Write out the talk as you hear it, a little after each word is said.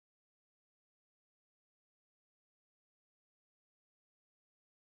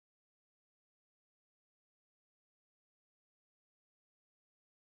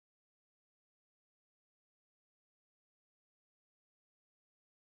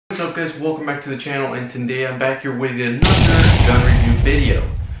What's up guys, welcome back to the channel, and today I'm back here with another gun review video.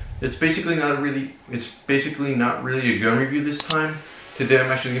 It's basically not really a gun review this time. Today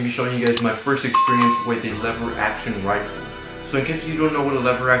I'm actually going to be showing you guys my first experience with a lever action rifle. So in case you don't know what a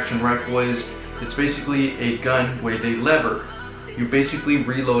lever action rifle is, it's basically a gun with a lever. You basically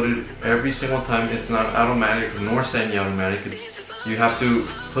reload it every single time. It's not automatic nor semi-automatic. You have to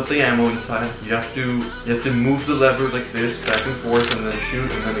put the ammo inside. You have to move the lever like this, back and forth, and then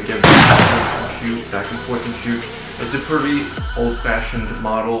shoot, and then again back and forth and shoot. It's a pretty old-fashioned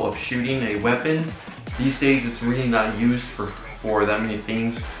model of shooting a weapon. These days, it's really not used for that many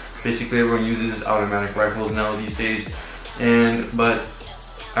things. Basically, everyone uses automatic rifles now these days. But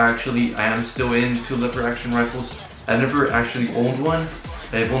actually, I am still into lever action rifles. I never actually owned one.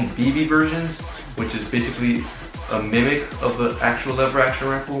 I've owned BB versions, which is basically a mimic of the actual lever action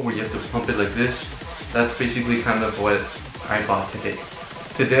rifle where you have to pump it like this. That's basically kind of what I bought today.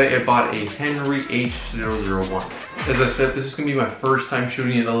 Today I bought a Henry H001. As I said, this is going to be my first time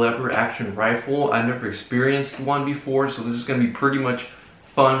shooting a lever action rifle. I never experienced one before, so this is going to be pretty much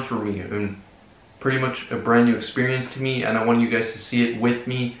fun for me and pretty much a brand new experience to me, and I want you guys to see it with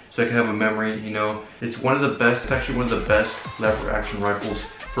me so I can have a memory. You know, it's one of the best, it's actually one of the best lever action rifles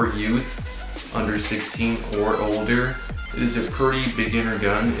for youth under 16 or older. It is a pretty beginner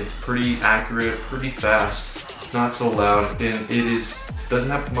gun. It's pretty accurate, pretty fast, not so loud, and doesn't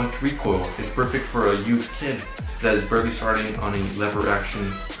have much recoil. It's perfect for a youth kid that is barely starting on a lever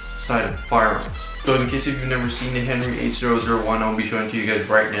action side of firearms. So in case if you've never seen the Henry H001, I'll be showing it to you guys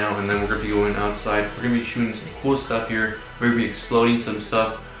right now, and then we're going to be going outside. We're going to be shooting some cool stuff here. We're going to be exploding some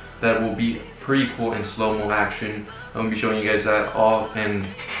stuff that will be pretty cool in slow-mo action. I'm going to be showing you guys that all, and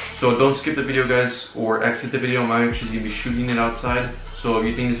so don't skip the video guys or exit the video. I'm actually going to be shooting it outside. So if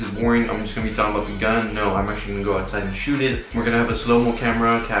you think this is boring, I'm just going to be talking about the gun. No, I'm actually going to go outside and shoot it. We're going to have a slow-mo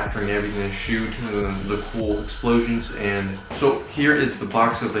camera capturing everything to shoot, the cool explosions. And so here is the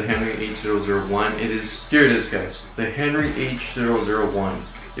box of the Henry H001. Here it is guys, the Henry H001.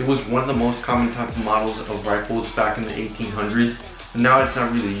 It was one of the most common type of models of rifles back in the 1800s. Now it's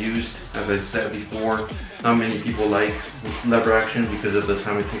not really used, as I said before. Not many people like lever action because of the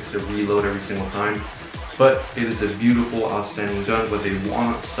time it takes to reload every single time. But it is a beautiful, outstanding gun with a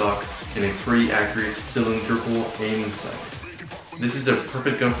walnut stock and a pretty accurate cylindrical aiming sight. This is a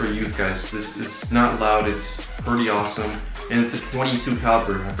perfect gun for youth guys. It's not loud, it's pretty awesome. And it's a 22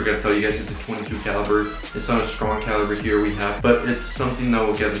 caliber. I forgot to tell you guys it's a 22 caliber. It's not a strong caliber here we have, but it's something that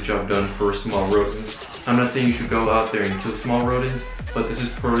will get the job done for small rodents. I'm not saying you should go out there and kill small rodents, but this is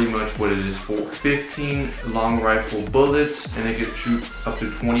pretty much what it is for. 15 long rifle bullets, and it can shoot up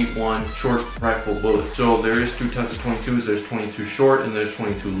to 21 short rifle bullets. So there is two types of 22s. There's 22 short and there's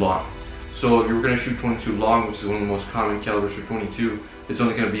 22 long. So if you're going to shoot 22 long, which is one of the most common calibers for 22, it's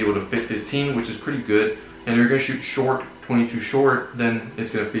only going to be able to fit 15, which is pretty good. And if you're going to shoot short, 22 short, then it's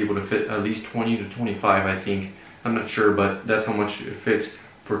going to be able to fit at least 20 to 25, I think. I'm not sure, but that's how much it fits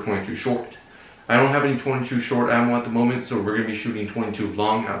for 22 short. I don't have any 22 short ammo at the moment, so we're going to be shooting 22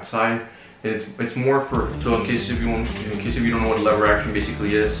 long outside. It's more for, so in case if you don't know what lever action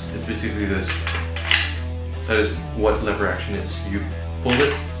basically is, it's basically this. That is what lever action is. You pull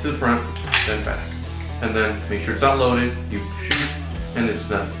it to the front, then back, and then make sure it's not loaded. You shoot, and it's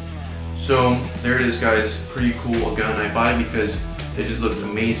done. So there it is, guys. Pretty cool gun I buy because it just looks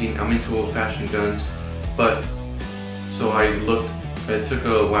amazing. I'm into old-fashioned guns, but so it took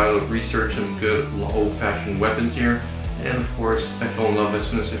a while to research some good old-fashioned weapons here, and of course I fell in love as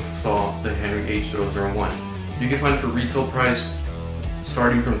soon as I saw the Henry H001. You can find it for retail price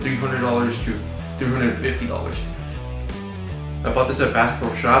starting from $300 to $350. I bought this at Bass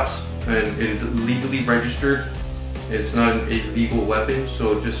Pro Shops, and it is legally registered. It's not a legal weapon,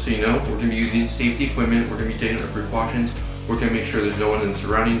 so just so you know, we're going to be using safety equipment, we're going to be taking our precautions, we're going to make sure there's no one in the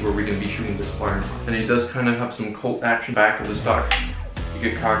surroundings where we're going to be shooting this firearm. And it does kind of have some Colt action back of the stock. You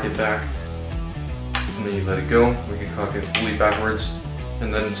can cock it back, and then you let it go. We can cock it fully backwards,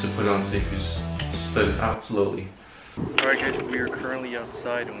 and then to put it on safe, you just let it out slowly. Alright guys, we are currently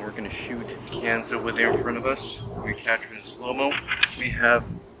outside and we're going to shoot cans over there in front of us. We're capturing in slow-mo. We have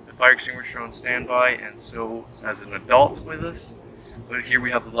the fire extinguisher on standby, and so as an adult with us. But here we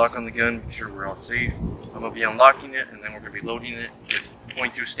have the lock on the gun, make sure we're all safe. I'm going to be unlocking it, and then we're going to be loading it. It's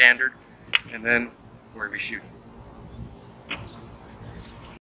 .2 standard, and then we're going to be shooting.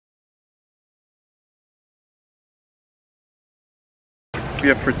 We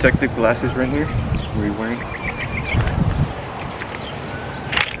have protective glasses right here. What are you wearing?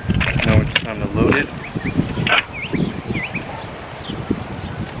 Now it's time to load it.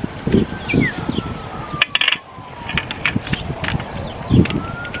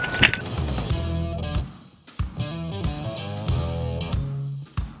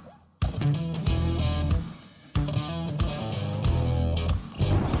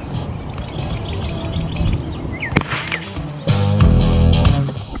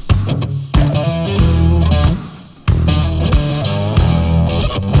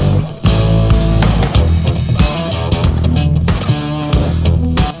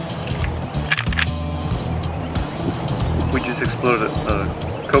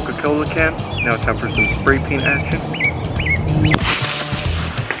 Coca-Cola can. Now time for some spray paint action.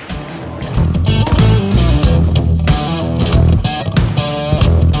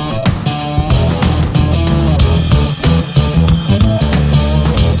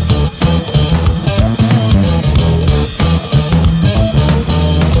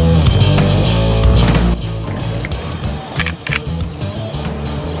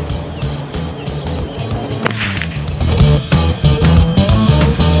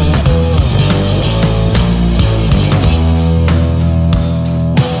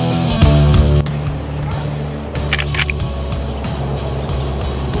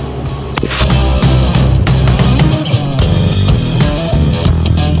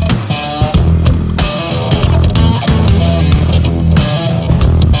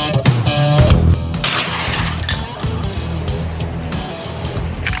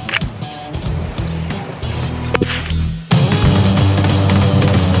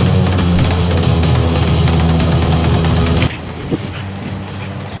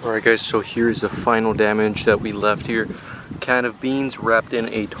 Alright guys, so here's the final damage that we left here. Can of beans wrapped in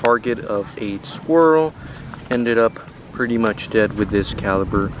a target of a squirrel. Ended up pretty much dead with this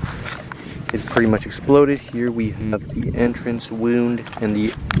caliber. It pretty much exploded. Here we have the entrance wound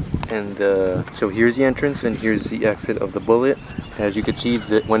so here's the entrance and here's the exit of the bullet. As you can see,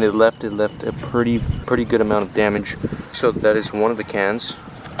 that when it left a pretty good amount of damage. So that is one of the cans.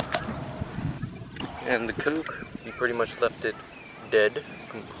 And the Coke, we pretty much left it dead,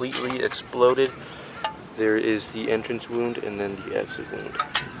 completely exploded. There is the entrance wound and then the exit wound.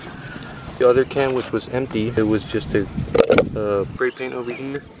 The other can, which was empty, it was just a spray paint over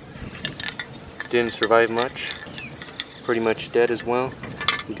here. Didn't survive much. Pretty much dead as well.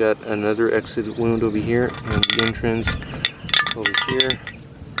 We got another exit wound over here and the entrance over here.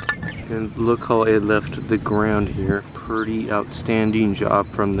 And look how it left the ground here. Pretty outstanding job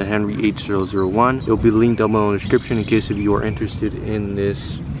from the Henry H001. It'll be linked down below in the description in case if you are interested in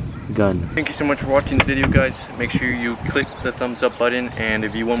this gun. Thank you so much for watching the video, guys. Make sure you click the thumbs up button, and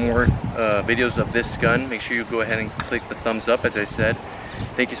if you want more videos of this gun, make sure you go ahead and click the thumbs up, as I said.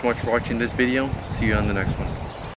 Thank you so much for watching this video. See you on the next one.